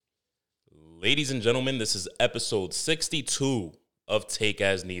Ladies and gentlemen, this is episode 62 of Take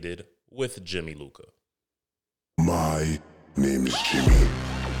As Needed with Jimmy Luca. My name is Jimmy.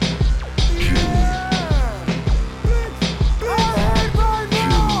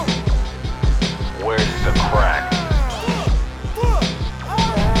 Where's the crack?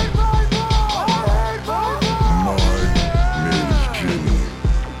 My name is Jimmy.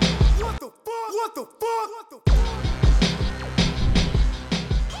 What the fuck?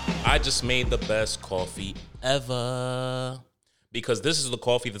 I just made the best coffee ever because this is the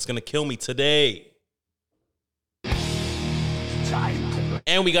coffee that's going to kill me today.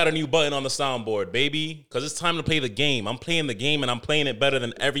 And we got a new button on the soundboard, baby, because it's time to play the game. I'm playing the game, and I'm playing it better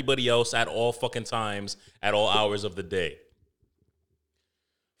than everybody else at all fucking times, at all hours of the day.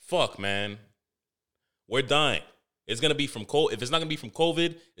 Fuck, man. We're dying. It's going to be from COVID. If it's not going to be from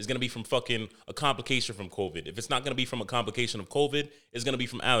COVID, it's going to be from fucking a complication from COVID. If it's not going to be from a complication of COVID, it's going to be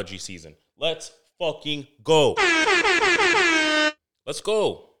from allergy season. Let's fucking go. Let's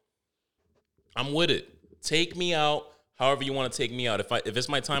go. I'm with it. Take me out however you want to take me out. If it's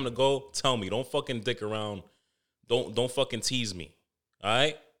my time to go, tell me. Don't fucking dick around. Don't fucking tease me. All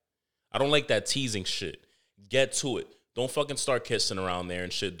right? I don't like that teasing shit. Get to it. Don't fucking start kissing around there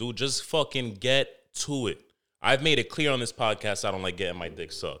and shit, dude. Just fucking get to it. I've made it clear on this podcast I don't like getting my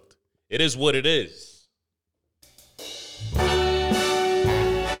dick sucked. It is what it is.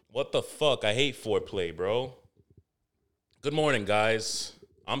 What the fuck? I hate foreplay, bro. Good morning, guys.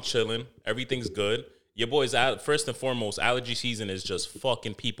 I'm chilling. Everything's good. Your boys, first and foremost, allergy season is just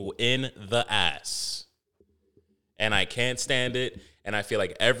fucking people in the ass. And I can't stand it. And I feel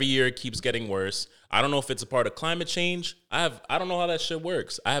like every year it keeps getting worse. I don't know if it's a part of climate change. I don't know how that shit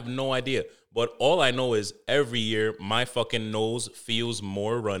works. I have no idea. But all I know is every year my fucking nose feels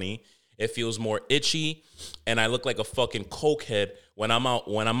more runny. It feels more itchy, and I look like a fucking cokehead when I'm out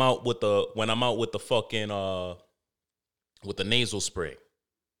with the fucking with the nasal spray,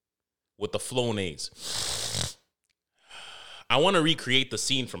 with the Flonase. I want to recreate the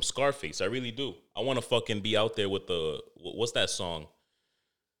scene from Scarface. I really do. I want to fucking be out there with what's that song?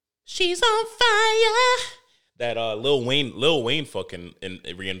 She's on fire. That Lil Wayne fucking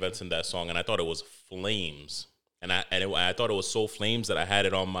reinvented that song, and I thought it was flames, and I thought it was so flames that I had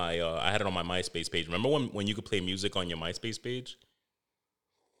it on my MySpace page. Remember when you could play music on your MySpace page?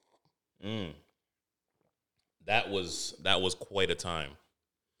 That was quite a time.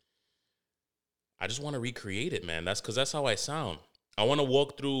 I just want to recreate it, man. That's because that's how I sound. I want to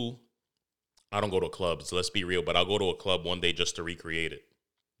walk through. I don't go to clubs. Let's be real, but I'll go to a club one day just to recreate it.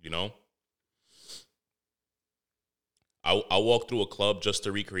 You know. I'll walk through a club just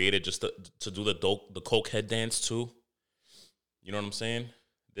to recreate it, just to do the coke head dance too. You know what I'm saying?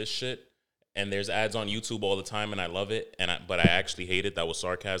 This shit. And there's ads on YouTube all the time, and I love it. But I actually hate it. That was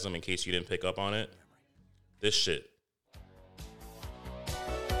sarcasm. In case you didn't pick up on it. This shit.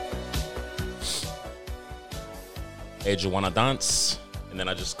 Hey, do you wanna dance? And then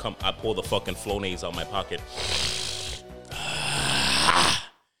I pull the fucking Flonase out my pocket.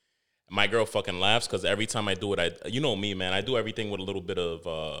 My girl fucking laughs because every time I do it, you know me, man. I do everything with a little bit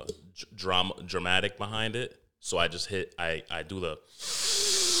of dramatic behind it. So I just I do the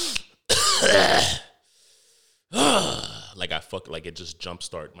like it just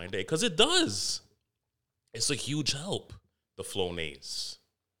jumpstart my day because it does. It's a huge help, the Flonase.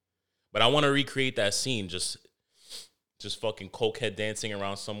 But I want to recreate that scene, just fucking cokehead dancing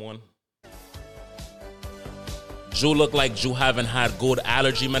around someone. You look like you haven't had good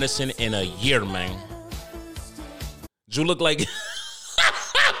allergy medicine in a year, man. You look like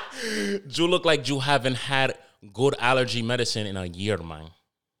you haven't had good allergy medicine in a year, man.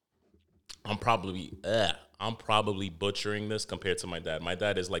 I'm probably butchering this compared to my dad. My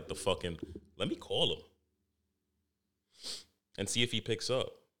dad is like the fucking. Let me call him and see if he picks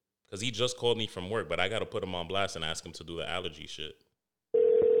up because he just called me from work, but I got to put him on blast and ask him to do the allergy shit.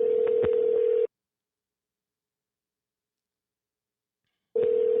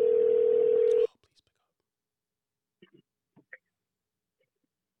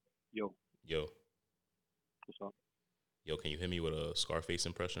 Yo. What's up? Yo, can you hit me with a Scarface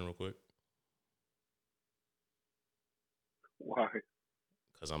impression real quick? Why?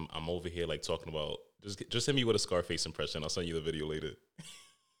 Because I'm over here like talking about just hit me with a Scarface impression. I'll send you the video later.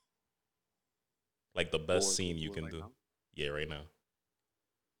 Like the best scene you can do. Now? Yeah, right now.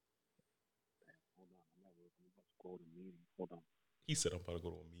 Hold on, I'm about to go to a meeting. Hold on. He said I'm about to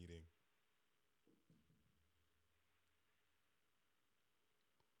go to a meeting.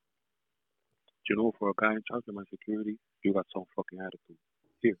 You know, for a guy in charge of my security, you got some fucking attitude.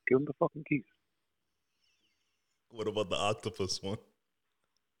 Here, give him the fucking keys. What about the octopus one?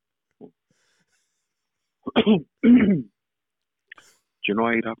 Do you know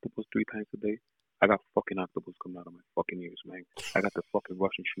I eat octopus 3 times a day? I got fucking octopus coming out of my fucking ears, man. I got the fucking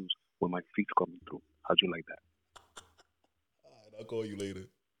Russian shoes with my feet coming through. How'd you like that? All right, I'll call you later.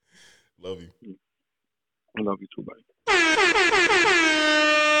 Love you. I love you too, buddy.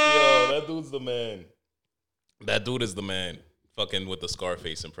 Yo, that dude's the man. That dude is the man. Fucking with the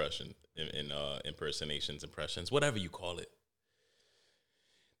Scarface impression, in impersonations, impressions, whatever you call it.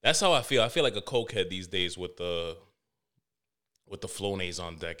 That's how I feel. I feel like a cokehead these days with the Flonase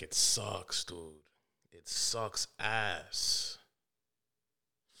on deck. It sucks, dude. It sucks ass.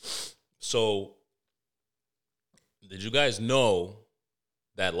 So, did you guys know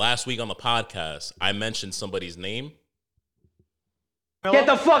that last week on the podcast, I mentioned somebody's name? Get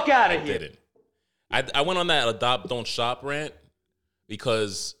the fuck out of I here. didn't. I went on that adopt, don't shop rant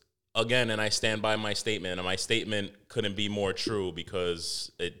because, again, and I stand by my statement, and my statement couldn't be more true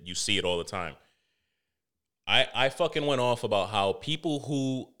because you see it all the time. I fucking went off about how people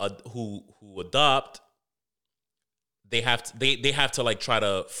who adopt, they have to like try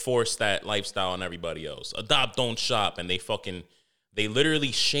to force that lifestyle on everybody else. Adopt, don't shop, and they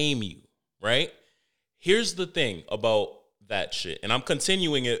literally shame you, right? Here's the thing about that shit, and I'm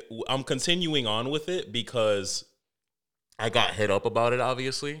continuing on with it because I got hit up about it,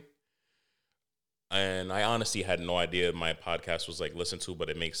 obviously. And I honestly had no idea my podcast was like listened to, but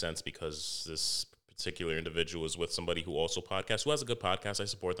it makes sense because this particular individual is with somebody who also podcasts, who has a good podcast. I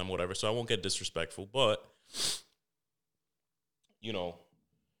support them, whatever. So I won't get disrespectful, but you know,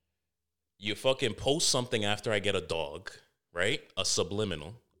 you fucking post something after I get a dog, right? A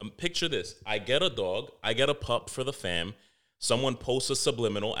subliminal. Picture this. I get a dog. I get a pup for the fam. Someone posts a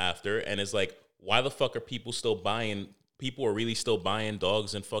subliminal after and is like, why the fuck are people still buying? People are really still buying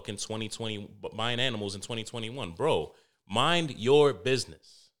dogs in fucking 2020, buying animals in 2021. Bro, mind your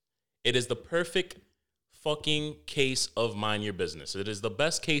business. It is the perfect fucking case of mind your business. It is the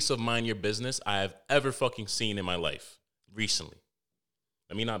best case of mind your business I have ever fucking seen in my life recently.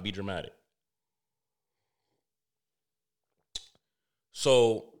 Let me not be dramatic.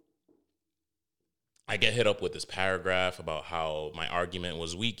 So I get hit up with this paragraph about how my argument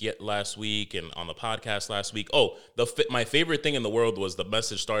was weak yet last week and on the podcast last week. Oh, my favorite thing in the world was the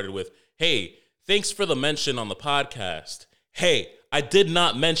message started with, hey, thanks for the mention on the podcast. Hey, I did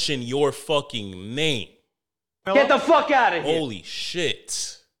not mention your fucking name. Get the fuck out of here. Holy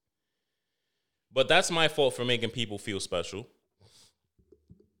shit. But that's my fault for making people feel special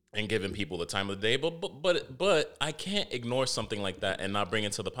and giving people the time of the day. But I can't ignore something like that and not bring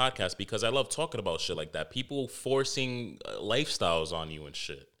it to the podcast because I love talking about shit like that. People forcing lifestyles on you and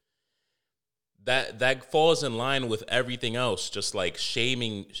shit. That falls in line with everything else, just like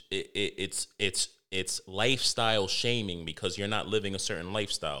shaming. It's lifestyle shaming because you're not living a certain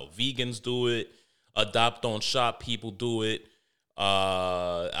lifestyle. Vegans do it. Adopt, don't shop. People do it.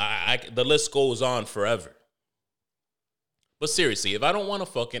 The list goes on forever. But seriously, if I don't want to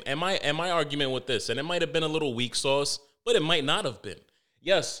fucking, and my argument with this, and it might have been a little weak sauce, but it might not have been.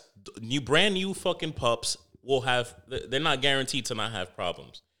 Yes, brand new fucking pups will have, they're not guaranteed to not have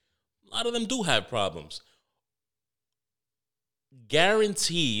problems. A lot of them do have problems.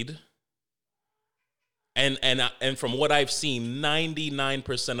 Guaranteed, and from what I've seen,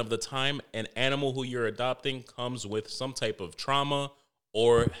 99% of the time, an animal who you're adopting comes with some type of trauma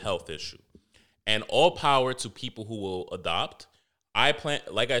or health issue. And all power to people who will adopt. I plan,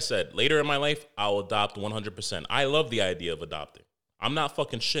 like I said, later in my life, I'll adopt 100%. I love the idea of adopting. I'm not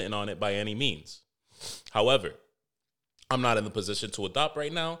fucking shitting on it by any means. However, I'm not in the position to adopt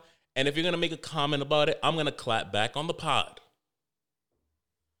right now. And if you're going to make a comment about it, I'm going to clap back on the pod.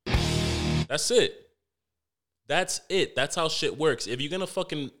 That's it. That's it. That's how shit works. If you're going to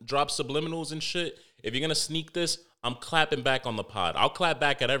fucking drop subliminals and shit, if you're going to sneak this, I'm clapping back on the pod. I'll clap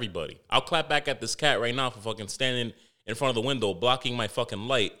back at everybody. I'll clap back at this cat right now for fucking standing in front of the window, blocking my fucking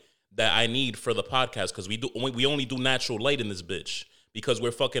light that I need for the podcast because we only do natural light in this bitch because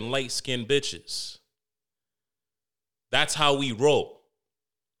we're fucking light-skinned bitches. That's how we roll.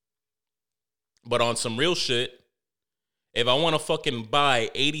 But on some real shit, if I want to fucking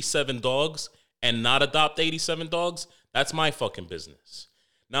buy 87 dogs and not adopt 87 dogs, that's my fucking business.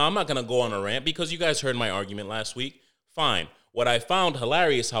 Now, I'm not going to go on a rant because you guys heard my argument last week. Fine. What I found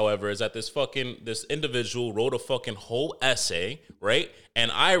hilarious, however, is that this individual wrote a fucking whole essay, right? And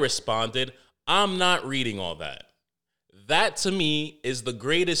I responded, I'm not reading all that. That, to me, is the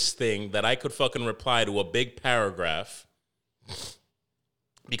greatest thing that I could fucking reply to a big paragraph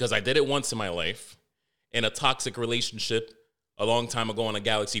because I did it once in my life in a toxic relationship a long time ago in a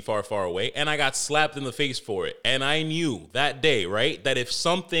galaxy far, far away, and I got slapped in the face for it. And I knew that day, right, that if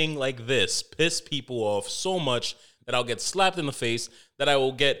something like this pissed people off so much that I'll get slapped in the face, that I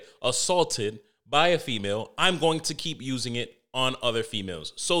will get assaulted by a female, I'm going to keep using it on other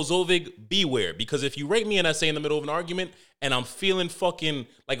females. So Zovig, beware, because if you rate me an essay in the middle of an argument and I'm feeling fucking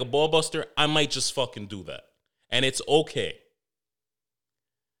like a ball buster, I might just fucking do that. And it's okay.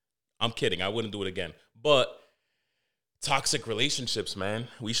 I'm kidding. I wouldn't do it again. But toxic relationships, man.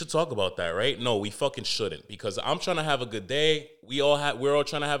 We should talk about that, right? No, we fucking shouldn't, because I'm trying to have a good day. We're all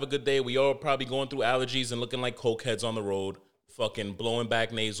trying to have a good day. We all probably going through allergies and looking like cokeheads on the road, fucking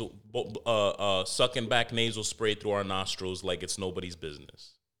sucking back nasal spray through our nostrils like it's nobody's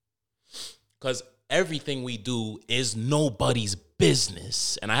business. Because everything we do is nobody's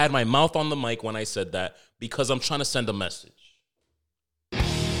business. And I had my mouth on the mic when I said that because I'm trying to send a message.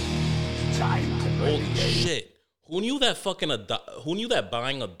 Holy shit. Who knew that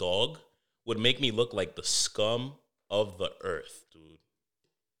buying a dog would make me look like the scum of the earth, dude?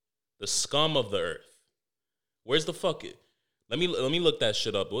 The scum of the earth. Where's the fuck it? Let me look that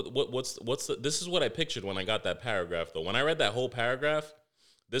shit up. What's the, this is what I pictured when I got that paragraph, though. When I read that whole paragraph,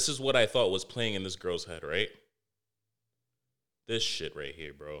 this is what I thought was playing in this girl's head, right? This shit right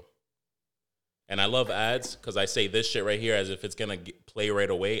here, bro. And I love ads because I say this shit right here as if it's going to play right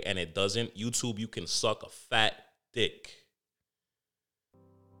away, and it doesn't. YouTube, you can suck a fat dick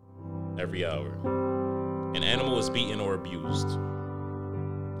every hour. An animal is beaten or abused.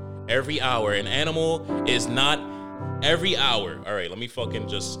 Every hour. An animal is not every hour. All right, let me fucking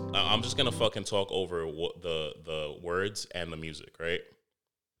just, I'm just going to fucking talk over the words and the music, right?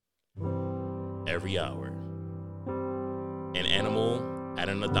 Every hour. An animal at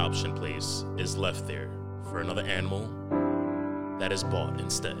an adoption place is left there for another animal that is bought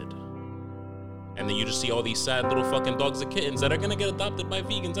instead. And then you just see all these sad little fucking dogs and kittens that are gonna get adopted by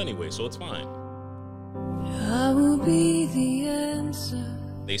vegans anyway, so it's fine. I will be the answer.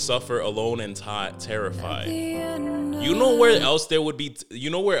 They suffer alone and terrified. You know where else they would be? You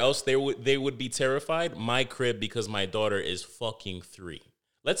know where else they would be terrified? My crib, because my daughter is fucking 3.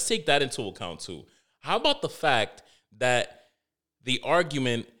 Let's take that into account too. How about the fact that the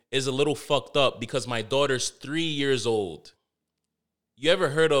argument is a little fucked up because my daughter's 3 years old? You ever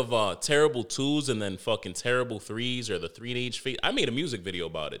heard of terrible 2s and then fucking terrible 3s, or the 3-age fate? I made a music video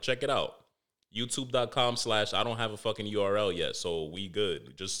about it. Check it out. YouTube.com/ I don't have a fucking URL yet, so we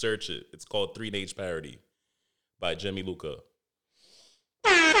good. Just search it. It's called 3-age Parody by Jimmy Luca.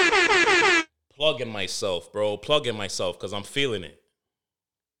 Plugging myself, bro. Plugging myself because I'm feeling it.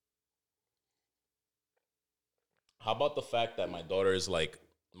 How about the fact that my daughter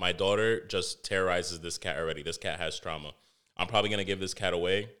just terrorizes this cat already. This cat has trauma. I'm probably going to give this cat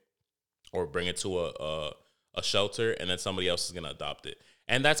away or bring it to a shelter, and then somebody else is going to adopt it.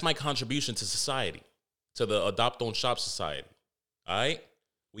 And that's my contribution to society, to the Adopt Don't Shop society. All right?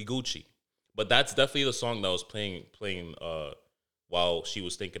 We Gucci. But that's definitely the song that was playing while she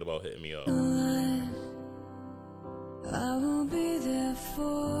was thinking about hitting me up. I will be there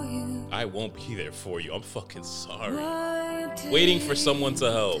for you. I won't be there for you. I'm fucking sorry. Waiting for someone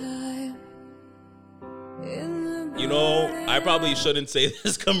to help. You know, I probably shouldn't say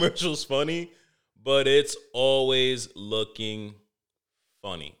this commercial's funny, but it's always looking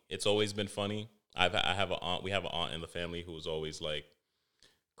funny. It's always been funny. I have an aunt. We have an aunt in the family who was always like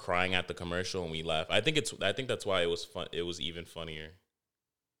crying at the commercial, and we laugh. I think that's why it was fun. It was even funnier.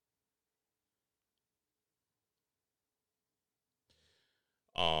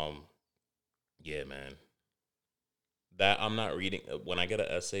 Yeah, man. That I'm not reading when I get an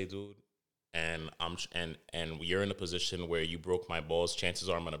essay, dude, and you're in a position where you broke my balls. Chances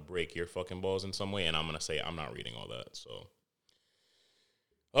are I'm gonna break your fucking balls in some way, and I'm gonna say I'm not reading all that. So,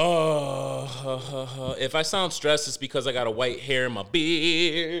 if I sound stressed, it's because I got a white hair in my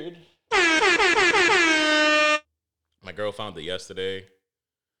beard. My girl found it yesterday.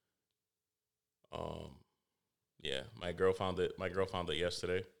 Yeah, my girl found it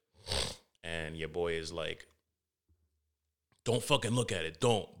yesterday. And your boy is like, don't fucking look at it,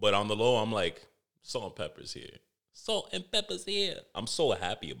 don't. But on the low, I'm like, salt and pepper's here. Salt and pepper's here. I'm so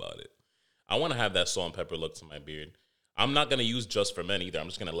happy about it. I want to have that salt and pepper look to my beard. I'm not going to use Just for Men either. I'm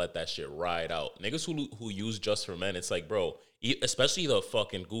just going to let that shit ride out. Niggas who use Just for Men, it's like, bro, especially the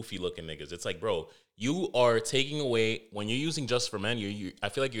fucking goofy looking niggas. It's like, bro, you are taking away, when you're using Just for Men, I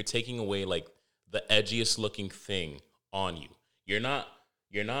feel like you're taking away like the edgiest looking thing on you. You're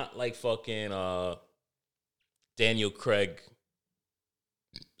not like fucking Daniel Craig.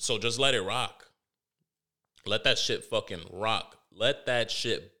 So just let it rock. Let that shit fucking rock. Let that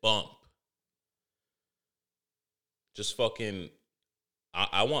shit bump. Just fucking.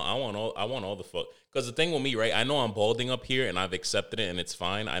 I want all the fuck. Because the thing with me, right? I know I'm balding up here, and I've accepted it, and it's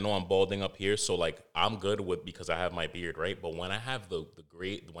fine. I know I'm balding up here, so like I'm good with because I have my beard, right? But when I have the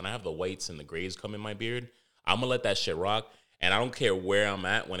gray, when I have the whites and the grays come in my beard, I'm gonna let that shit rock. And I don't care where I'm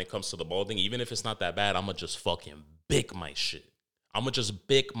at when it comes to the balding. Even if it's not that bad, I'm gonna just fucking bick my shit. I'm gonna just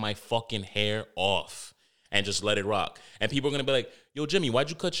bick my fucking hair off and just let it rock. And people are gonna be like, yo, Jimmy, why'd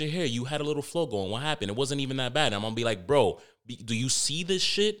you cut your hair? You had a little flow going. What happened? It wasn't even that bad. And I'm gonna be like, bro, do you see this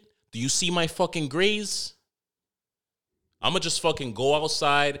shit? Do you see my fucking grays? I'm gonna just fucking go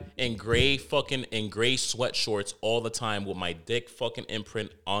outside in gray sweat shorts all the time with my dick fucking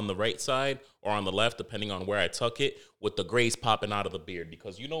imprint on the right side or on the left, depending on where I tuck it, with the grays popping out of the beard.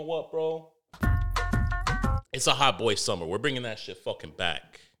 Because you know what, bro? It's a hot boy summer. We're bringing that shit fucking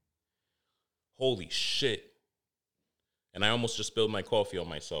back. Holy shit. And I almost just spilled my coffee on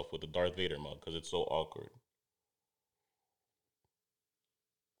myself with the Darth Vader mug because it's so awkward.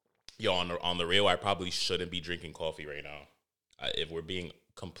 Yo, on the real, I probably shouldn't be drinking coffee right now, if we're being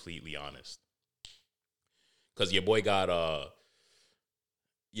completely honest. Because your boy got,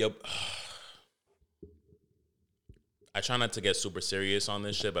 yep. I try not to get super serious on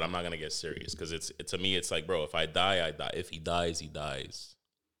this shit, but I'm not going to get serious. Because to me, it's like, bro, if I die, I die. If he dies, he dies.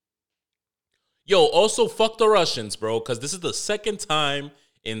 Yo, also, fuck the Russians, bro. Because this is the second time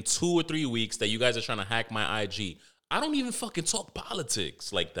in 2 or 3 weeks that you guys are trying to hack my IG. I don't even fucking talk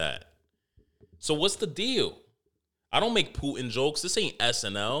politics like that. So what's the deal? I don't make Putin jokes. This ain't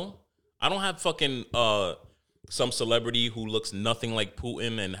SNL. I don't have fucking some celebrity who looks nothing like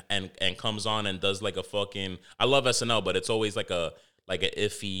Putin and comes on and does like a fucking. I love SNL, but it's always like a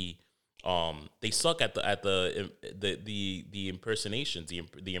iffy. They suck at the impersonations,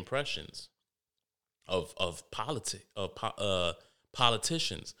 the impressions of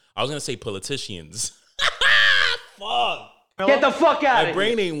politicians. I was gonna say politicians. Fuck. Get the fuck out of My here.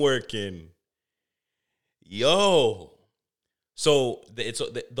 brain ain't working. Yo. So it's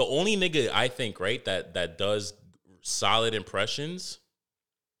the only nigga I think, right, that does solid impressions.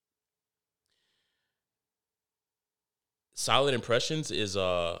 Solid impressions is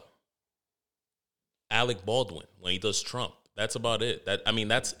Alec Baldwin when he does Trump. That's about it.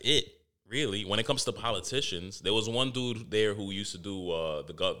 That's it. Really, when it comes to politicians, there was one dude there who used to do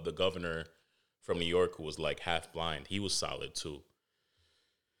the governor from New York who was like half blind. He was solid too.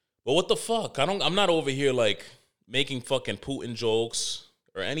 But what the fuck? I'm not over here like making fucking Putin jokes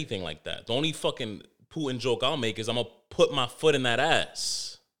or anything like that. The only fucking Putin joke I'll make is I'm gonna put my foot in that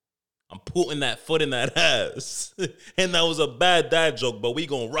ass. I'm putting that foot in that ass. And that was a bad dad joke, but we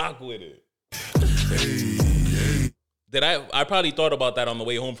gonna rock with it. I probably thought about that on the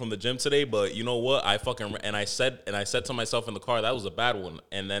way home from the gym today, but you know what? I said to myself in the car, that was a bad one.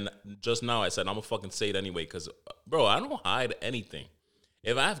 And then just now I said, I'm gonna fucking say it anyway, because, bro, I don't hide anything.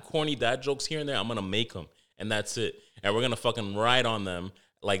 If I have corny dad jokes here and there, I'm gonna make them, and that's it. And we're gonna fucking ride on them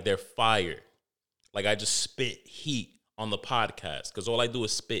like they're fire. Like I just spit heat on the podcast, because all I do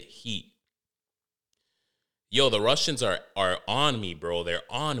is spit heat. Yo, the Russians are on me, bro. They're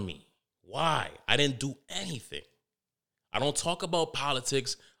on me. Why? I didn't do anything. I don't talk about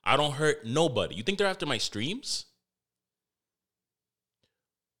politics. I don't hurt nobody. You think they're after my streams?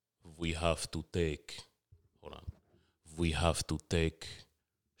 We have to take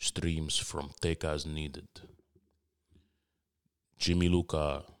streams from Take As Needed. Jimmy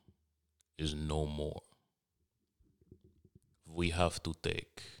Luca is no more. We have to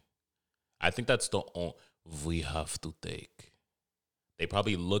take. I think that's the only. We have to take. They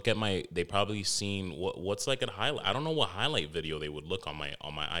probably look at they probably seen what's like a highlight. I don't know what highlight video they would look on my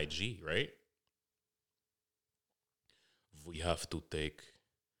IG, right? We have to take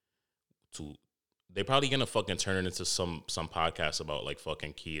to. They probably gonna fucking turn it into some podcast about like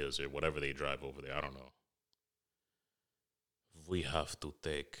fucking Kias or whatever they drive over there. I don't know. We have to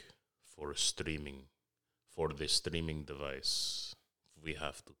take for the streaming device. We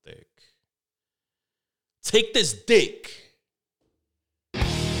have to take this dick.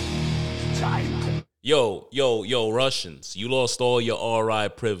 Yo, Russians, you lost all your RI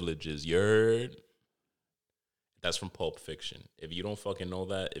privileges, you heard? That's from Pulp Fiction. If you don't fucking know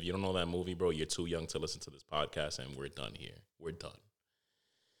that, if you don't know that movie, bro, you're too young to listen to this podcast, and we're done here. We're done.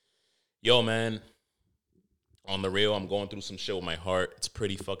 Yo, man, on the real, I'm going through some shit with my heart. It's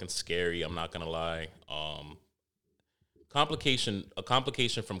pretty fucking scary, I'm not gonna lie. A complication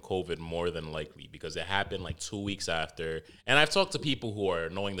from COVID more than likely, because it happened like 2 weeks after. And I've talked to people who are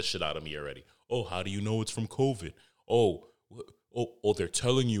knowing the shit out of me already. Oh, how do you know it's from COVID? Oh, oh, they're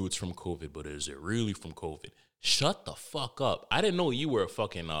telling you it's from COVID, but is it really from COVID? Shut the fuck up. I didn't know you were a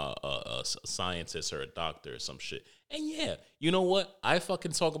fucking a scientist or a doctor or some shit. And yeah, you know what? I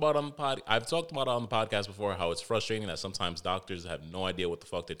fucking talk about on the pod. I've talked about it on the podcast before how it's frustrating that sometimes doctors have no idea what the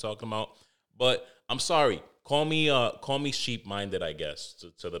fuck they're talking about. But I'm sorry. Call me sheep-minded, I guess,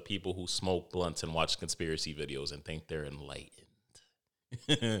 to the people who smoke blunts and watch conspiracy videos and think they're enlightened.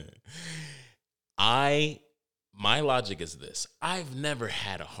 My logic is this. I've never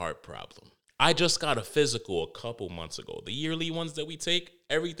had a heart problem. I just got a physical a couple months ago. The yearly ones that we take,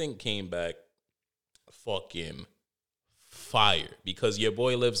 everything came back fucking fire because your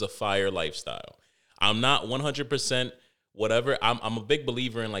boy lives a fire lifestyle. I'm not 100% whatever. I'm a big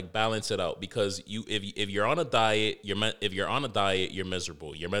believer in like balance it out because if you're on a diet, you're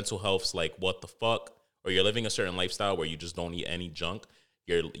miserable. Your mental health's like what the fuck, or you're living a certain lifestyle where you just don't eat any junk.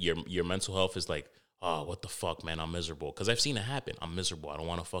 Your mental health is like, oh, what the fuck, man, I'm miserable. Because I've seen it happen. I'm miserable. I don't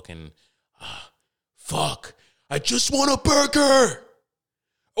want to fucking fuck. I just want a burger.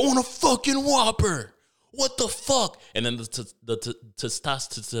 I want a fucking Whopper. What the fuck? And then the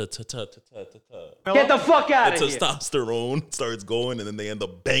Get the fuck out of here. testosterone starts going, and then they end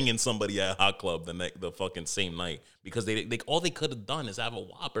up banging somebody at Hot Club the fucking same night because they all they could have done is have a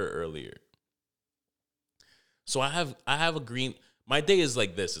Whopper earlier. So I have a green. My day is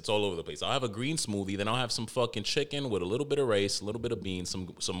like this. It's all over the place. I'll have a green smoothie, then I'll have some fucking chicken with a little bit of rice, a little bit of beans,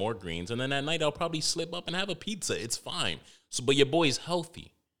 some more greens, and then at night I'll probably slip up and have a pizza. It's fine. So, but your boy is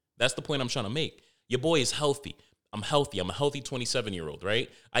healthy. That's the point I'm trying to make. Your boy is healthy. I'm healthy. I'm a healthy 27-year-old, right?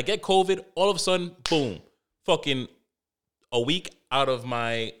 I get COVID, all of a sudden, boom, fucking a week out of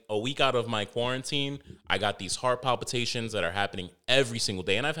my quarantine, I got these heart palpitations that are happening every single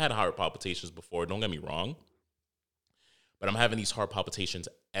day. And I've had heart palpitations before, don't get me wrong. But I'm having these heart palpitations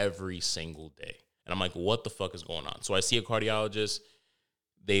every single day. And I'm like, what the fuck is going on? So I see a cardiologist.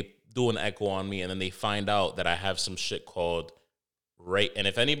 They do an echo on me, and then they find out that I have some shit called right. And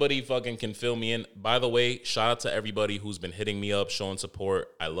if anybody fucking can fill me in, by the way, shout out to everybody who's been hitting me up, showing support.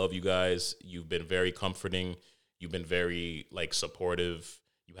 I love you guys. You've been very comforting. You've been very, like, supportive.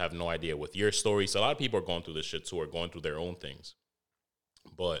 You have no idea with your story. So a lot of people are going through this shit too, or going through their own things.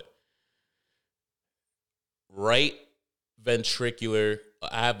 But right ventricular,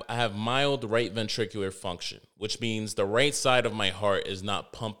 I have mild right ventricular function, which means the right side of my heart is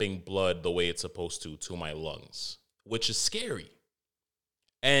not pumping blood the way it's supposed to my lungs, which is scary.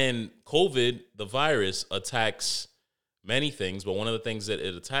 And COVID, the virus, attacks many things, but one of the things that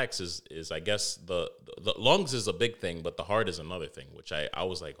it attacks is I guess the lungs is a big thing, but the heart is another thing, which I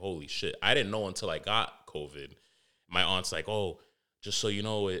was like, holy shit. I didn't know until I got COVID. My aunt's like, oh, just so you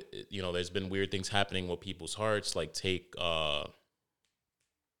know, there's been weird things happening with people's hearts, like take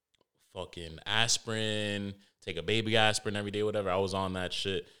fucking aspirin, take a baby aspirin every day, whatever. I was on that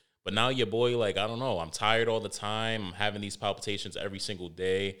shit. But now your boy, like, I don't know, I'm tired all the time. I'm having these palpitations every single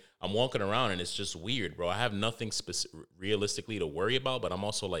day. I'm walking around and it's just weird, bro. I have nothing realistically to worry about, but I'm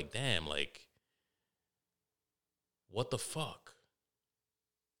also like, damn, like, what the fuck?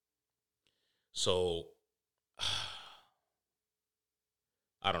 So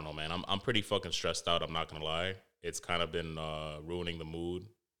I don't know, man. I'm pretty fucking stressed out. I'm not going to lie. It's kind of been ruining the mood.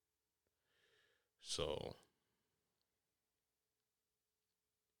 So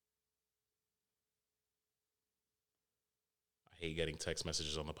I hate getting text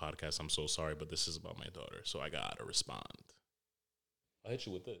messages on the podcast. I'm so sorry, but this is about my daughter, so I got to respond. I'll hit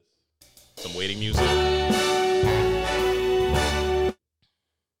you with this. Some waiting music.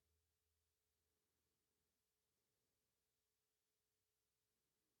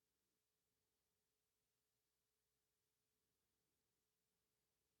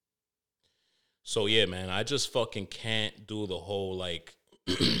 So yeah, man, I just fucking can't do the whole like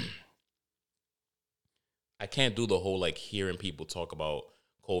I can't do the whole like hearing people talk about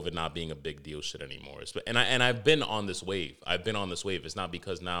COVID not being a big deal shit anymore. And I've been on this wave. It's not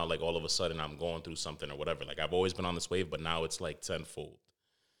because now like all of a sudden I'm going through something or whatever. Like I've always been on this wave, but now it's like tenfold.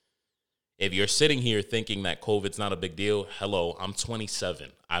 If you're sitting here thinking that COVID's not a big deal, hello, I'm 27.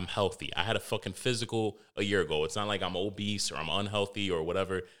 I'm healthy. I had a fucking physical a year ago. It's not like I'm obese or I'm unhealthy or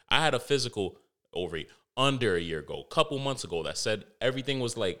whatever. I had a physical under a year ago, couple months ago, that said I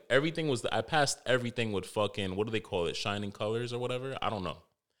passed everything with fucking, what do they call it? Shining colors or whatever. I don't know.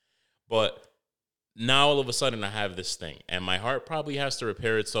 But now all of a sudden I have this thing and my heart probably has to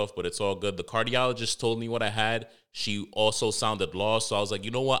repair itself, but it's all good. The cardiologist told me what I had. She also sounded lost. So I was like,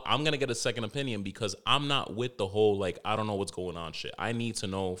 you know what? I'm going to get a second opinion because I'm not with the whole, like, I don't know what's going on shit. I need to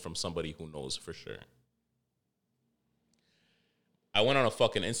know from somebody who knows for sure. I went on a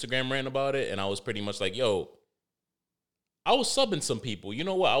fucking Instagram rant about it, and I was pretty much like, yo, I was subbing some people. You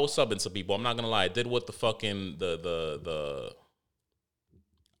know what? I was subbing some people. I'm not gonna lie. I did what the fucking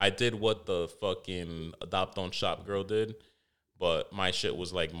I did what the fucking Adopt on Shop girl did, but my shit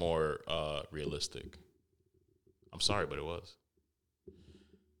was like more realistic. I'm sorry, but it was.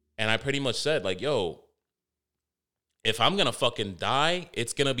 And I pretty much said, like, yo, if I'm gonna fucking die,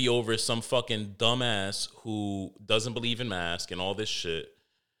 it's gonna be over some fucking dumbass who doesn't believe in masks and all this shit.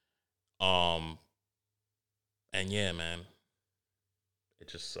 And yeah, man, it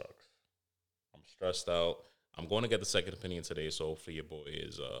just sucks. I'm stressed out. I'm going to get the second opinion today, so hopefully your boy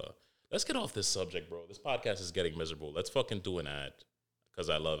is, let's get off this subject, bro. This podcast is getting miserable. Let's fucking do an ad, because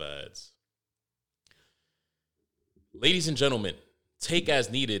I love ads. Ladies and gentlemen, Take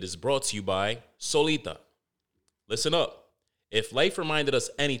As Needed is brought to you by Solita. Listen up. If life reminded us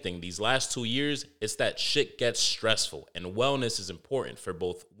anything these last 2 years, it's that shit gets stressful, and wellness is important for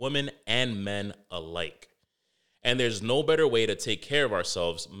both women and men alike. And there's no better way to take care of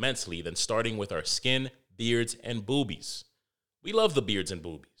ourselves mentally than starting with our skin, beards, and boobies. We love the beards and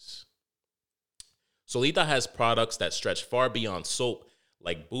boobies. Solita has products that stretch far beyond soap,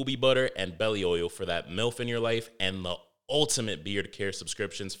 like booby butter and belly oil for that MILF in your life, and the ultimate beard care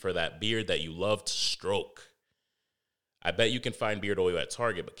subscriptions for that beard that you love to stroke. I bet you can find beard oil at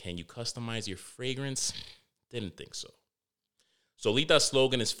Target, but can you customize your fragrance? Didn't think so. Solita's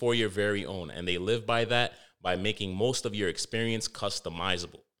slogan is for your very own, and they live by that by making most of your experience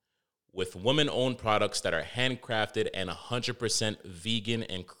customizable. With women-owned products that are handcrafted and 100% vegan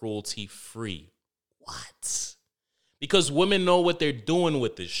and cruelty-free. What? Because women know what they're doing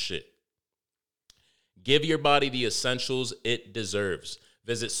with this shit. Give your body the essentials it deserves.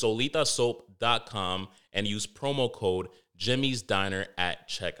 Visit solitasoap.com and use promo code Jimmy's Diner at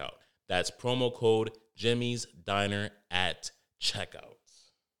checkout. That's promo code Jimmy's Diner at checkout.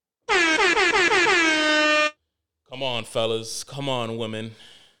 Come on, fellas. Come on, women.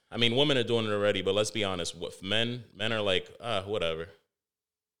 I mean, women are doing it already, but let's be honest. With men are like, whatever.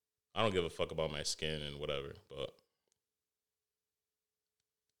 I don't give a fuck about my skin and whatever, but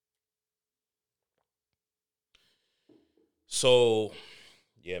so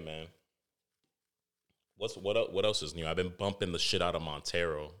yeah, man. What else is new? I've been bumping the shit out of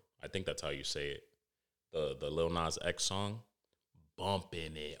Montero. I think that's how you say it. The Lil Nas X song.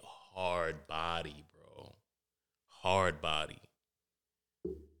 Bumping it hard body, bro. Hard body.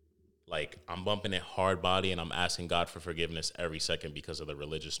 Like, I'm bumping it hard body and I'm asking God for forgiveness every second because of the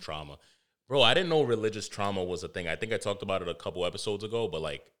religious trauma. Bro, I didn't know religious trauma was a thing. I think I talked about it a couple episodes ago, but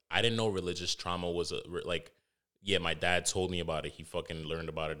like, I didn't know religious trauma was yeah, my dad told me about it. He fucking learned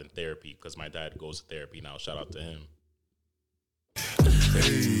about it in therapy because my dad goes to therapy now. Shout out to him.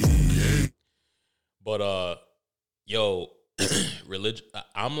 But, yo, religion,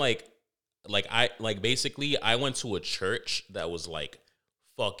 I'm basically, I went to a church that was like,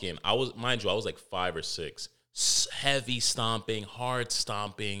 fucking, I was like 5 or 6, heavy stomping, hard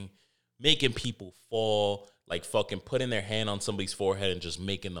stomping, making people fall, like fucking putting their hand on somebody's forehead and just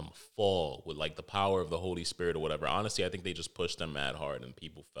making them fall with like the power of the Holy Spirit or whatever. Honestly, I think they just pushed them mad hard and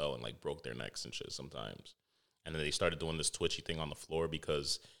people fell and like broke their necks and shit sometimes. And then they started doing this twitchy thing on the floor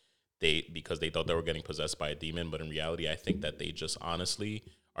because they thought they were getting possessed by a demon. But in reality, I think that they just honestly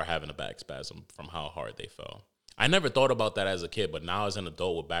are having a back spasm from how hard they fell. I never thought about that as a kid, but now as an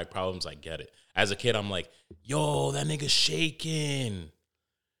adult with back problems, I get it. As a kid, I'm like, yo, that nigga's shaking.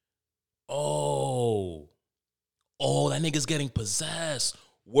 Oh, that nigga's getting possessed.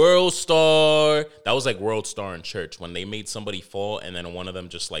 World Star. That was like World Star in church. When they made somebody fall and then one of them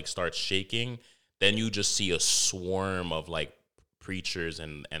just like starts shaking, then you just see a swarm of like preachers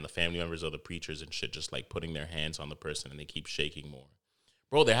and the family members of the preachers and shit just like putting their hands on the person and they keep shaking more.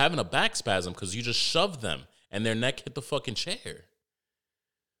 Bro, they're having a back spasm because you just shoved them and their neck hit the fucking chair.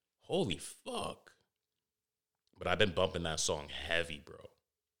 Holy fuck. But I've been bumping that song heavy, bro.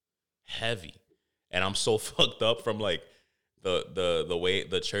 Heavy. And I'm so fucked up from like the way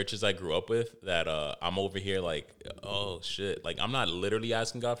the churches I grew up with that I'm over here like, oh shit. Like I'm not literally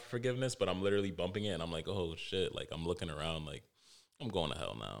asking God for forgiveness, but I'm literally bumping it and I'm like, oh shit. Like I'm looking around like I'm going to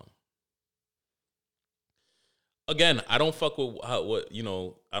hell now. Again, I don't fuck with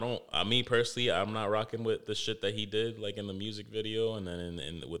me personally, I'm not rocking with the shit that he did like in the music video and then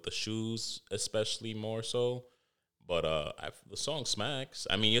in with the shoes especially more so. But the song smacks.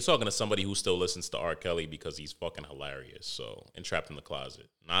 I mean, you're talking to somebody who still listens to R. Kelly because he's fucking hilarious. So, and Trapped in the Closet.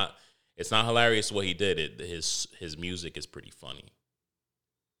 It's not hilarious what he did. His music is pretty funny.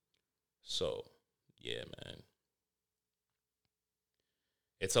 So, yeah, man.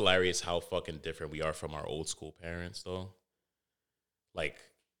 It's hilarious how fucking different we are from our old school parents, though. Like,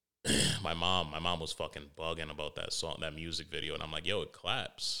 my mom was fucking bugging about that song, that music video, and I'm like, yo, it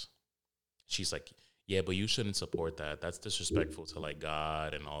claps. She's like, yeah, but you shouldn't support that. That's disrespectful to like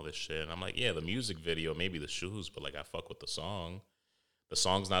God and all this shit. And I'm like, yeah, the music video, maybe the shoes, but like I fuck with the song. The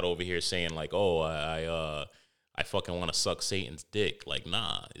song's not over here saying like, oh, I fucking want to suck Satan's dick. Like,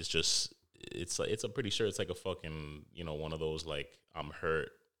 nah, it's just, I'm pretty sure it's like a fucking, you know, one of those like, I'm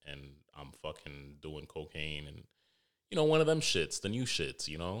hurt and I'm fucking doing cocaine and, you know, one of them shits, the new shits,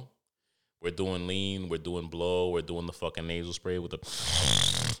 you know? We're doing lean, we're doing blow, we're doing the fucking nasal spray with the,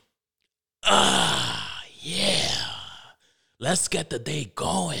 yeah, let's get the day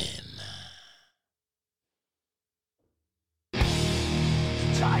going.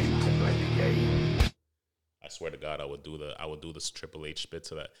 Time to play the game. I swear to God, I would do this Triple H spit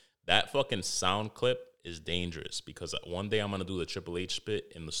to that. That fucking sound clip is dangerous because one day I'm gonna do the Triple H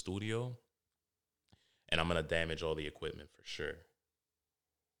spit in the studio, and I'm gonna damage all the equipment for sure.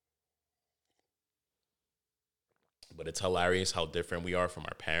 But it's hilarious how different we are from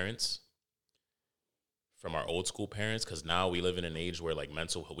our parents, from our old school parents, because now we live in an age where like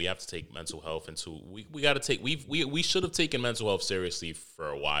we have to take mental health into we got to take we should have taken mental health seriously for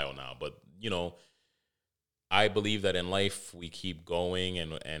a while now, but you know, I believe that in life we keep going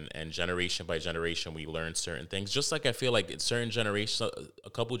and generation by generation we learn certain things. Just like I feel like a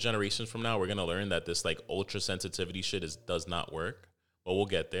couple generations from now we're gonna learn that this like ultra sensitivity shit does not work, but we'll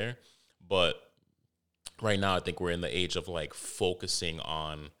get there. But right now I think we're in the age of like focusing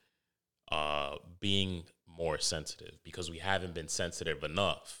on being more sensitive because we haven't been sensitive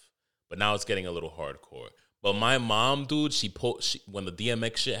enough. But now it's getting a little hardcore. But my mom, dude, when the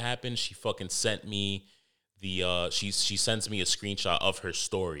DMX shit happened, she fucking sent me she sends me a screenshot of her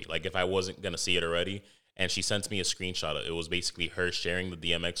story. Like if I wasn't gonna see it already, and she sends me a screenshot. It was basically her sharing the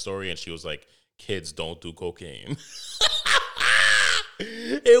DMX story, and she was like, "Kids, don't do cocaine."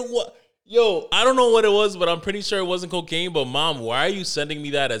 Yo, I don't know what it was, but I'm pretty sure it wasn't cocaine. But mom, why are you sending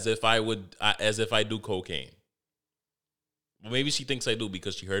me that as if I do cocaine? Well, maybe she thinks I do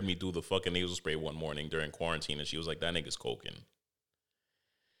because she heard me do the fucking nasal spray one morning during quarantine, and she was like, "That nigga's coking."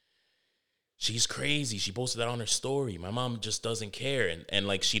 She's crazy. She posted that on her story. My mom just doesn't care, and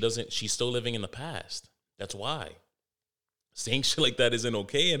like she's still living in the past. That's why saying shit like that isn't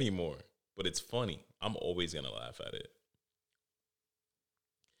okay anymore. But it's funny. I'm always gonna laugh at it.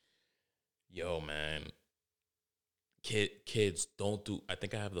 Yo, man. Kids don't do. I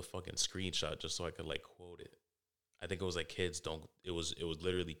think I have the fucking screenshot just so I could like quote it. I think it was like kids don't. It was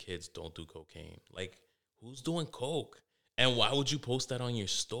literally kids don't do cocaine. Like who's doing coke? And why would you post that on your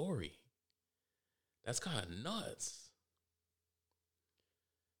story? That's kind of nuts.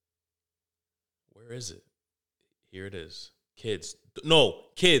 Where is it? Here it is. Kids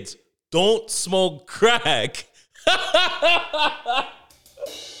don't smoke crack.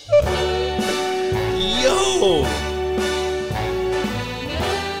 Yo!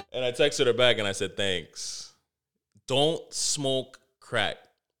 And I texted her back and I said, thanks. Don't smoke crack.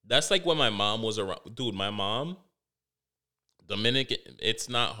 That's like when my mom was around. Dude, my mom, Dominican, it's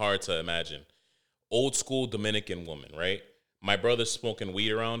not hard to imagine. Old school Dominican woman, right? My brother's smoking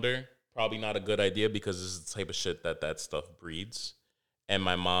weed around her. Probably not a good idea because this is the type of shit that stuff breeds. And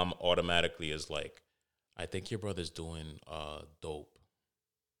my mom automatically is like, I think your brother's doing dope.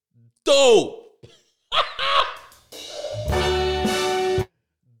 Dope!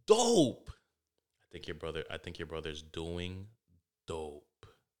 Dope! I think your brother's doing dope.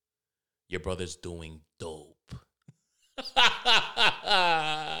 Your brother's doing dope.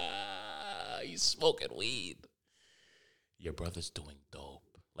 He's smoking weed. Your brother's doing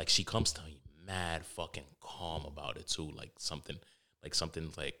dope. Like she comes to me mad fucking calm about it too. Like something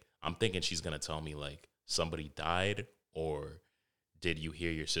like I'm thinking she's gonna tell me like somebody died or did you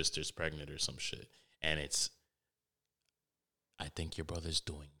hear your sister's pregnant or some shit. And it's, I think your brother's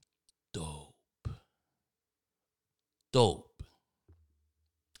doing dope. Dope.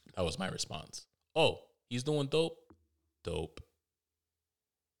 That was my response. Oh, he's doing dope? Dope.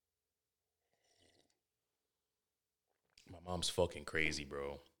 My mom's fucking crazy,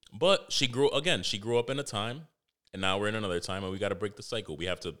 bro. But she grew up in a time, and now we're in another time, and we got to break the cycle. We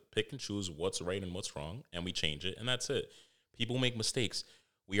have to pick and choose what's right and what's wrong, and we change it, and that's it. People make mistakes.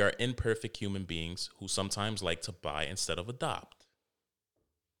 We are imperfect human beings who sometimes like to buy instead of adopt.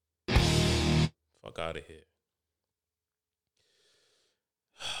 Fuck out of here.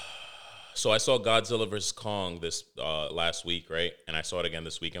 So I saw Godzilla vs. Kong this last week, right? And I saw it again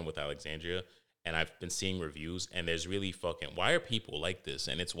this weekend with Alexandria. And I've been seeing reviews, and there's really fucking, why are people like this?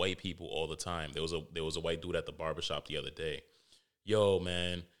 And it's white people all the time. There was a white dude at the barbershop the other day. Yo,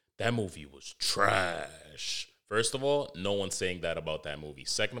 man, that movie was trash. First of all, no one's saying that about that movie.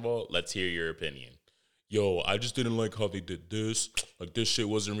 Second of all, let's hear your opinion. Yo, I just didn't like how they did this. Like, this shit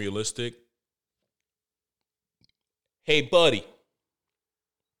wasn't realistic. Hey, buddy.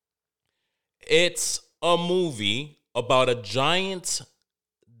 It's a movie about a giant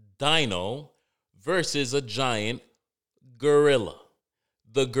dino versus a giant gorilla.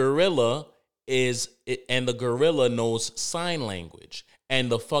 The gorilla knows sign language.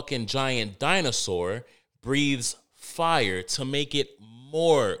 And the fucking giant dinosaur breathes fire to make it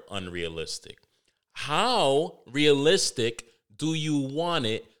more unrealistic. How realistic do you want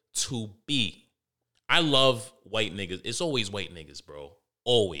it to be? I love white niggas. It's always white niggas, bro.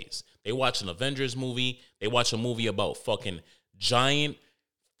 Always. They watch an Avengers movie. They watch a movie about fucking giant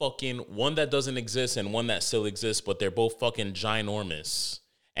fucking one that doesn't exist and one that still exists, but they're both fucking ginormous.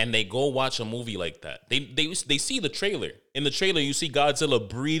 And they go watch a movie like that. They see the trailer. In the trailer, you see Godzilla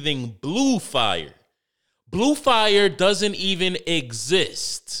breathing blue fire. Blue fire doesn't even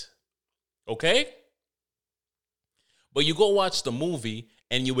exist. Okay? But you go watch the movie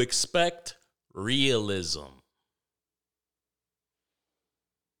and you expect realism.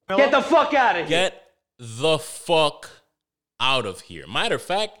 Get the fuck out of here. Get the fuck out of here. Matter of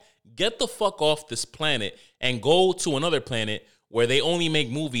fact, get the fuck off this planet and go to another planet where they only make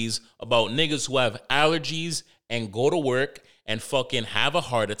movies about niggas who have allergies and go to work and fucking have a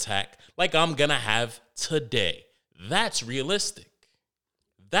heart attack like I'm gonna have today. That's realistic.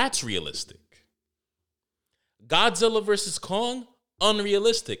 That's realistic. Godzilla versus Kong,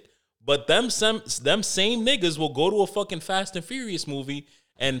 unrealistic. But them same niggas will go to a fucking Fast and Furious movie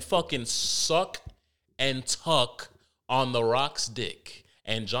and fucking suck and tuck on The Rock's dick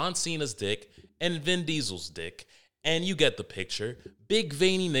and John Cena's dick and Vin Diesel's dick. And you get the picture. Big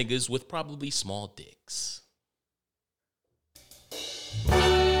veiny niggas with probably small dicks.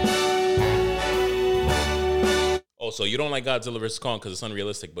 Oh, so you don't like Godzilla vs. Kong because it's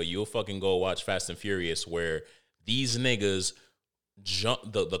unrealistic, but you'll fucking go watch Fast and Furious where these niggas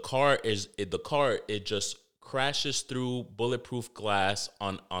jump. The car just crashes through bulletproof glass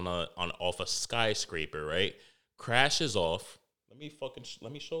on off a skyscraper, right? Crashes off. Let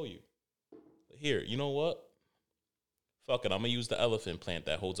me show you. Here, you know what? Fuck it, I'm gonna use the elephant plant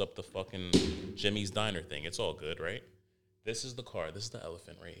that holds up the fucking Jimmy's Diner thing. It's all good, right? This is the car. This is the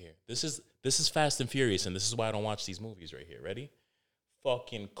elephant right here. This is Fast and Furious, and this is why I don't watch these movies right here. Ready?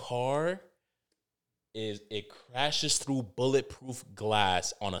 Fucking car it crashes through bulletproof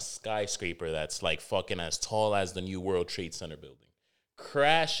glass on a skyscraper that's like fucking as tall as the new World Trade Center building.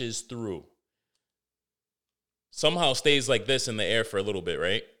 Crashes through. Somehow stays like this in the air for a little bit,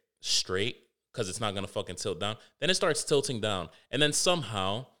 right? Straight. Because it's not going to fucking tilt down. Then it starts tilting down. And then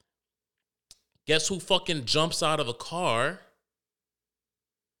somehow, guess who fucking jumps out of a car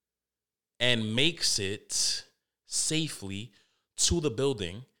and makes it safely to the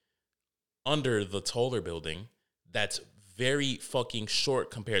building, under the taller building, that's very fucking short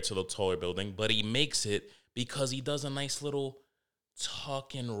compared to the taller building, but he makes it because he does a nice little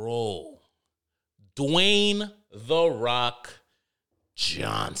tuck and roll. Dwayne The Rock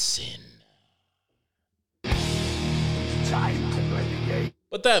Johnson. Time to play the game.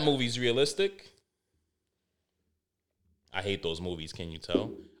 But that movie's realistic. I hate those movies, can you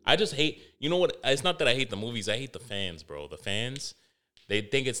tell? I just hate, you know what? It's not that I hate the movies. I hate the fans, bro. The fans, they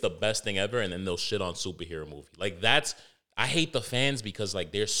think it's the best thing ever, and then they'll shit on superhero movie. Like, I hate the fans because,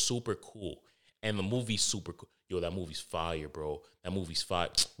 like, they're super cool. And the movie's super cool. Yo, that movie's fire, bro. That movie's fire.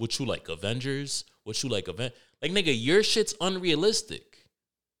 What you like, Avengers? What you like, Like, nigga, your shit's unrealistic.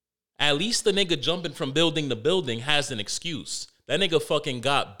 At least the nigga jumping from building to building has an excuse. That nigga fucking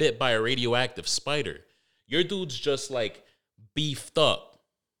got bit by a radioactive spider. Your dude's just like beefed up.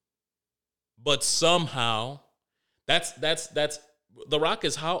 But somehow, that's The Rock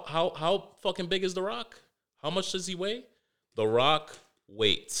is how fucking big is The Rock? How much does he weigh? The Rock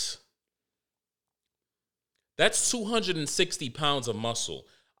weights. That's 260 pounds of muscle.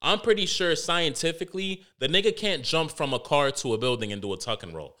 I'm pretty sure scientifically, the nigga can't jump from a car to a building and do a tuck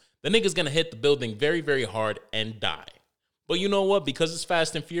and roll. The nigga's gonna hit the building very, very hard and die. But you know what? Because it's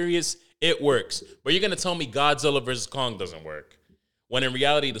Fast and Furious, it works. But you're gonna tell me Godzilla versus Kong doesn't work. When in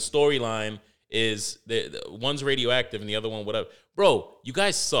reality, the storyline is the one's radioactive and the other one whatever. Bro, you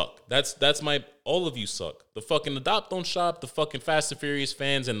guys suck. That's my, all of you suck. The fucking Adopt Don't Shop, the fucking Fast and Furious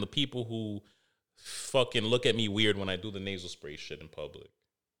fans, and the people who fucking look at me weird when I do the nasal spray shit in public.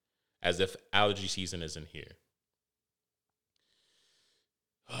 As if allergy season isn't here.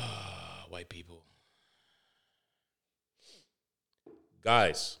 White people.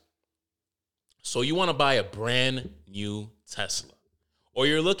 Guys, so you want to buy a brand new Tesla Or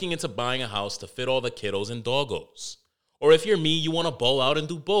you're looking into buying a house to fit all the kiddos and doggos. Or if you're me, you want to ball out and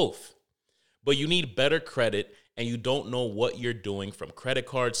do both. But you need better credit and you don't know what you're doing, from credit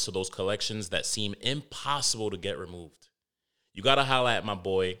cards to those collections that seem impossible to get removed. You got to holla at my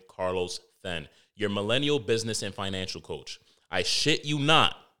boy, Carlos Then, your millennial business and financial coach. I shit you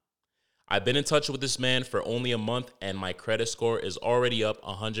not. I've been in touch with this man for only a month and my credit score is already up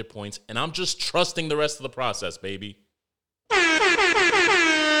 100 points and I'm just trusting the rest of the process, baby.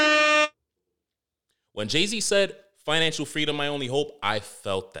 When Jay-Z said, financial freedom, my only hope, I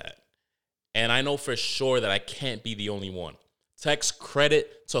felt that. And I know for sure that I can't be the only one. Text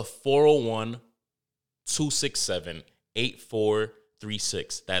credit to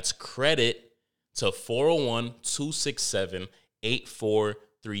 401-267-8436. That's credit to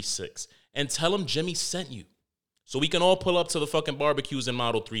 401-267-8436. And tell them Jimmy sent you. So we can all pull up to the fucking barbecues and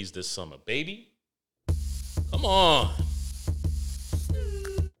Model 3s this summer, baby. Come on.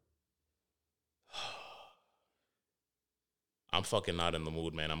 I'm fucking not in the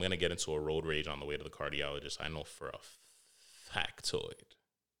mood, man. I'm going to get into a road rage on the way to the cardiologist. I know for a factoid.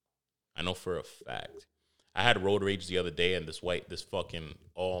 I know for a fact. I had road rage the other day and this fucking,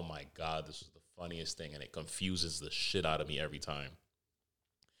 oh my God, this is the funniest thing. And it confuses the shit out of me every time.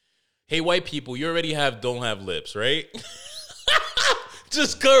 Hey, white people, you already don't have lips, right?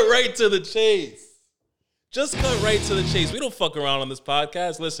 Just cut right to the chase. Just cut right to the chase. We don't fuck around on this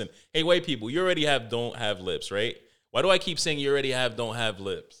podcast. Listen, hey, white people, you already don't have lips, right? Why do I keep saying you already don't have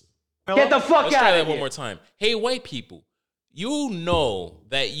lips? Get the fuck out of here. Let's try that one more time. Hey, white people, you know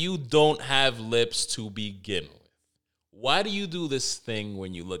that you don't have lips to begin with. Why do you do this thing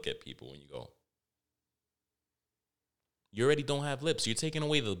when you look at people when you go, you already don't have lips? You're taking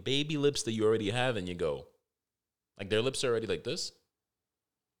away the baby lips that you already have and you go, like their lips are already like this.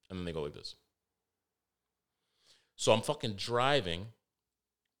 And then they go like this. So I'm fucking driving.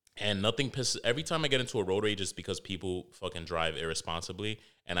 And nothing pisses. Every time I get into a road rage, it's because people fucking drive irresponsibly.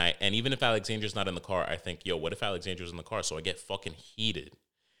 And even if Alexandra's not in the car, I think, yo, what if Alexandra's in the car? So I get fucking heated.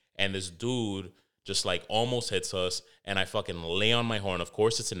 And this dude just like almost hits us. And I fucking lay on my horn. Of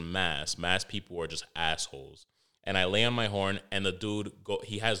course, it's in Mass. Mass people are just assholes. And I lay on my horn. And the dude,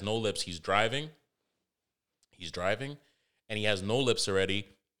 he has no lips. He's driving. And he has no lips already.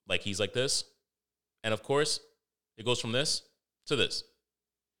 Like he's like this. And of course, it goes from this to this.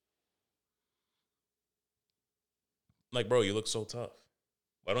 Like, bro, you look so tough.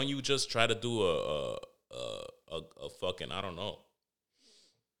 Why don't you just try to do a fucking, I don't know.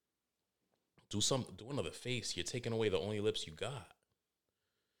 Do another face. You're taking away the only lips you got.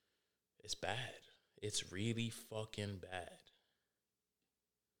 It's bad. It's really fucking bad.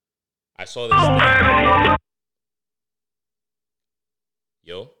 I saw this.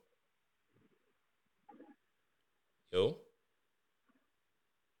 Yo.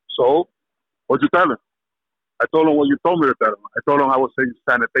 So, what'd you tell him? I told him what you told me to tell him. I told him I was saying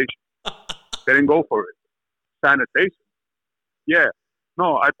sanitation. They didn't go for it. Sanitation. Yeah.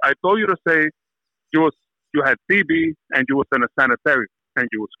 No, I told you to say you had TB and you was in a sanitarium and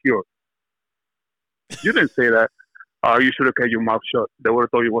you was cured. You didn't say that. You should have kept your mouth shut. They would have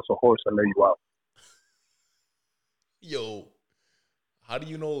thought you was a horse and let you out. Yo, how do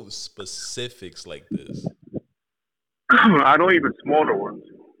you know specifics like this? I don't even smaller ones.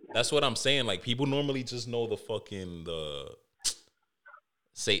 That's what I'm saying. Like, people normally just know the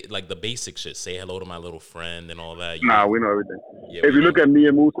basic shit. Say hello to my little friend and all that. Nah, we know everything. Yeah, if you look at me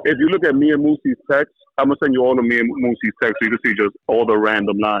and Moosie's text, I'm gonna send you all of me and Moosie's text so you can see just all the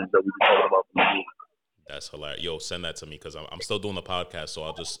random lines that we've been talking about. That's hilarious. Yo, send that to me because I'm still doing the podcast, so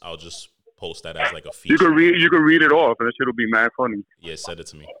I'll just post that as like a feature. You can read it off, and it should be mad funny. Yeah, send it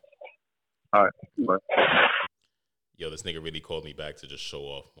to me. All right. Bye. Yo, this nigga really called me back to just show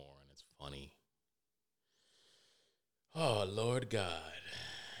off more, and it's funny. Oh, Lord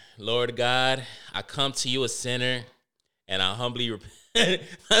God, I come to you a sinner, and I humbly repent.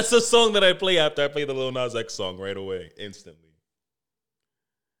 That's the song that I play after I play the Lil Nas X song right away, instantly.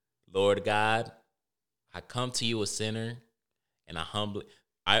 Lord God, I come to you a sinner, and I humbly...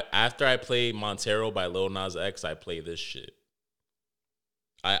 after I play Montero by Lil Nas X, I play this shit.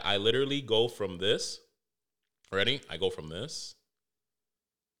 I literally go from this... Ready? I go from this.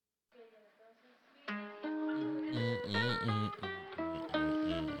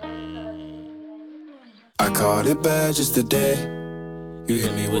 I caught it bad just today. You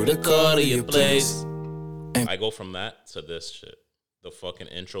hit me with a call to your place. I go from that to this shit. The fucking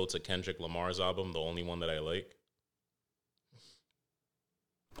intro to Kendrick Lamar's album, the only one that I like.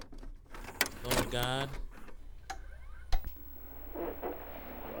 Lord God.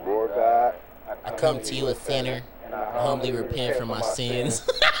 Lord God. I come to you a sinner, and humbly repent for my sins.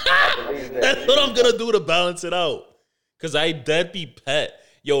 That's what I'm gonna do to balance it out. Cause I dead be pet.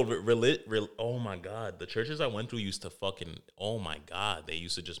 Yo, oh my God. The churches I went to used to fucking, oh my God. They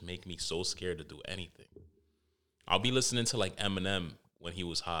used to just make me so scared to do anything. I'll be listening to like Eminem when he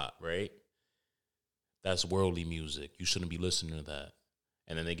was hot, right? That's worldly music. You shouldn't be listening to that.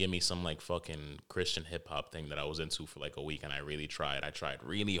 And then they give me some like fucking Christian hip hop thing that I was into for like a week, and I really tried. I tried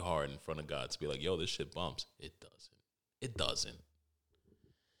really hard in front of God to be like, yo, this shit bumps. It doesn't. It doesn't.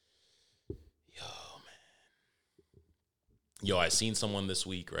 Yo, man. Yo, I seen someone this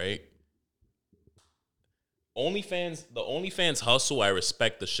week, right? The OnlyFans hustle, I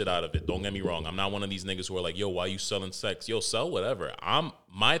respect the shit out of it. Don't get me wrong. I'm not one of these niggas who are like, yo, why you selling sex? Yo, sell whatever.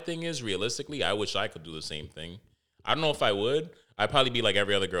 My thing is, realistically, I wish I could do the same thing. I don't know if I would. I'd probably be like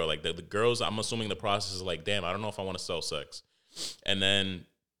every other girl. Like the girls, I'm assuming the process is like, damn, I don't know if I want to sell sex. And then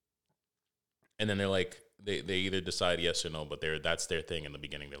they're like, they either decide yes or no, but that's their thing in the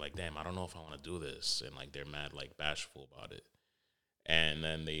beginning. They're like, damn, I don't know if I want to do this. And like, they're mad, like bashful about it. And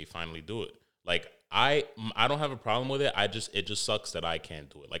then they finally do it. Like, I don't have a problem with it. It just sucks that I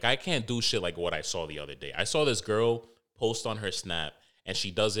can't do it. Like, I can't do shit like what I saw the other day. I saw this girl post on her Snap, and she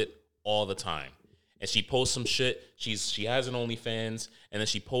does it all the time. And she posts some shit. She has an OnlyFans, and then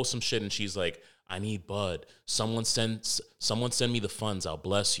she posts some shit, and she's like, I need bud. Someone send me the funds. I'll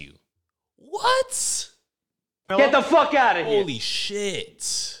bless you. What? Get the fuck out of here. Holy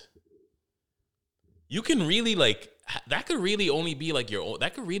shit. You can really like, that could really only be like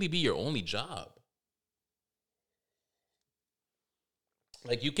that could really be your only job.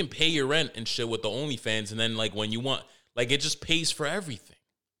 Like, you can pay your rent and shit with the OnlyFans, and then like when you want, like, it just pays for everything.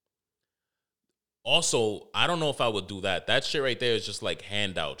 Also, I don't know if I would do that. That shit right there is just like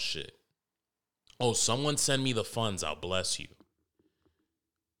handout shit. Oh, someone send me the funds. I'll bless you.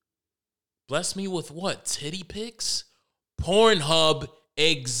 Bless me with what? Titty pics? Pornhub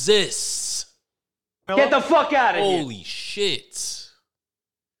exists. Get the fuck out of here. Holy shit.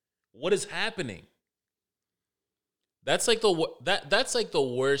 What is happening? That's like the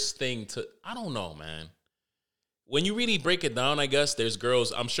worst thing to, I don't know, man. When you really break it down, I guess there's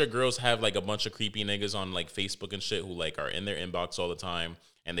girls, I'm sure girls have like a bunch of creepy niggas on like Facebook and shit who like are in their inbox all the time,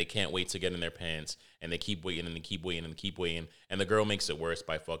 and they can't wait to get in their pants, and they keep waiting and they keep waiting and keep waiting, and the girl makes it worse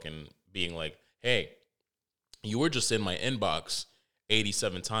by fucking being like, hey, you were just in my inbox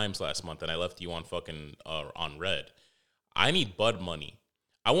 87 times last month, and I left you on fucking on red. I need bud money.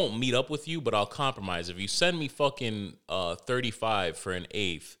 I won't meet up with you, but I'll compromise. If you send me fucking 35 for an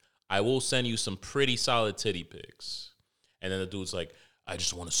eighth, I will send you some pretty solid titty pics. And then the dude's like, I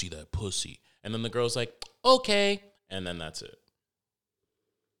just want to see that pussy. And then the girl's like, okay. And then that's it.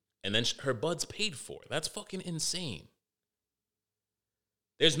 And then her bud's paid for. That's fucking insane.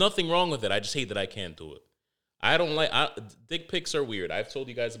 There's nothing wrong with it. I just hate that I can't do it. I don't like, dick pics are weird. I've told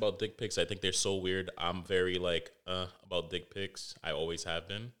you guys about dick pics. I think they're so weird. I'm very like, about dick pics. I always have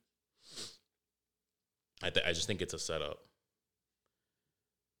been. I just think it's a setup.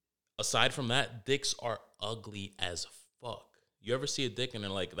 Aside from that, dicks are ugly as fuck. You ever see a dick and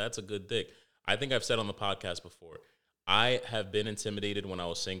they're like, that's a good dick? I think I've said on the podcast before, I have been intimidated when I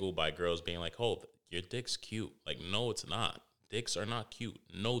was single by girls being like, oh, your dick's cute. Like, no, it's not. Dicks are not cute.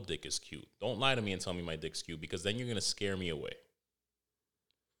 No dick is cute. Don't lie to me and tell me my dick's cute, because then you're going to scare me away.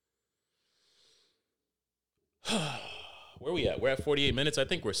 Where we at? We're at 48 minutes. I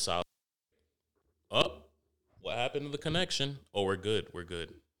think we're solid. Oh, what happened to the connection? Oh, we're good. We're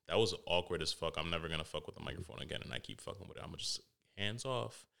good. That was awkward as fuck. I'm never going to fuck with the microphone again, and I keep fucking with it. I'm just hands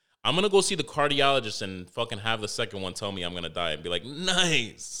off. I'm going to go see the cardiologist and fucking have the second one tell me I'm going to die and be like,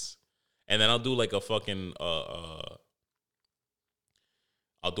 nice. And then I'll do like a fucking, I'll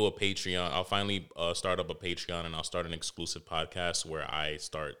do a Patreon. I'll finally start up a Patreon, and I'll start an exclusive podcast where I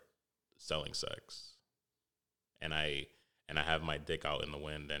start selling sex. And I have my dick out in the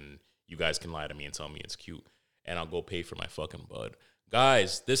wind, and you guys can lie to me and tell me it's cute. And I'll go pay for my fucking bud.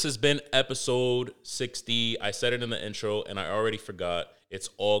 Guys, this has been episode 60. I said it in the intro, and I already forgot. It's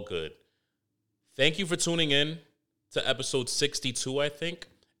all good. Thank you for tuning in to episode 62, I think.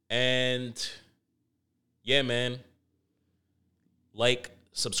 And yeah, man. Like,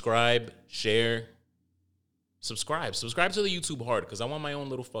 subscribe, share. Subscribe to the YouTube hard, because I want my own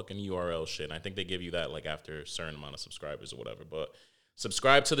little fucking URL shit. And I think they give you that like after a certain amount of subscribers or whatever. But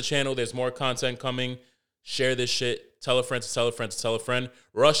subscribe to the channel. There's more content coming. Share this shit. Tell a friend to tell a friend to tell a friend.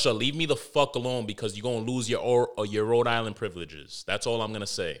 Russia, leave me the fuck alone, because you're going to lose your Rhode Island privileges. That's all I'm going to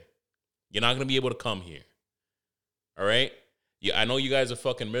say. You're not going to be able to come here. All right? Yeah, I know you guys are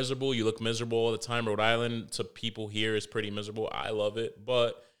fucking miserable. You look miserable all the time. Rhode Island to people here is pretty miserable. I love it.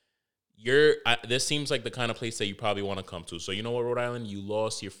 But this seems like the kind of place that you probably want to come to. So you know what, Rhode Island, you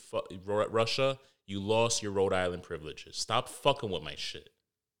lost your Russia, you lost your Rhode Island privileges. Stop fucking with my shit,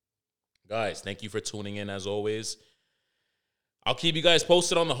 guys. Thank you for tuning in as always. I'll keep you guys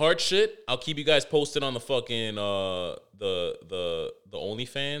posted on the hard shit. I'll keep you guys posted on the fucking the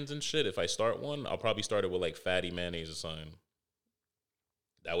OnlyFans and shit. If I start one, I'll probably start it with like fatty mayonnaise or something.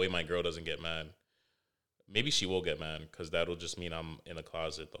 That way my girl doesn't get mad. Maybe she will get mad because that'll just mean I'm in the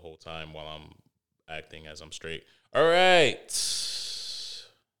closet the whole time while I'm acting as I'm straight. All right.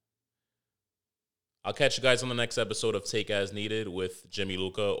 I'll catch you guys on the next episode of Take As Needed with Jimmy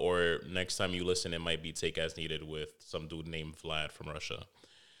Luca, or next time you listen, it might be Take As Needed with some dude named Vlad from Russia.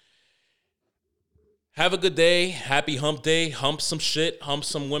 Have a good day. Happy hump day. Hump some shit. Hump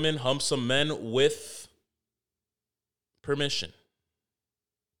some women. Hump some men with permission.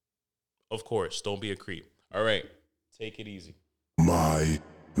 Of course. Don't be a creep. All right. Take it easy. My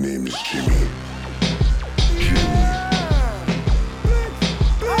name is Jimmy.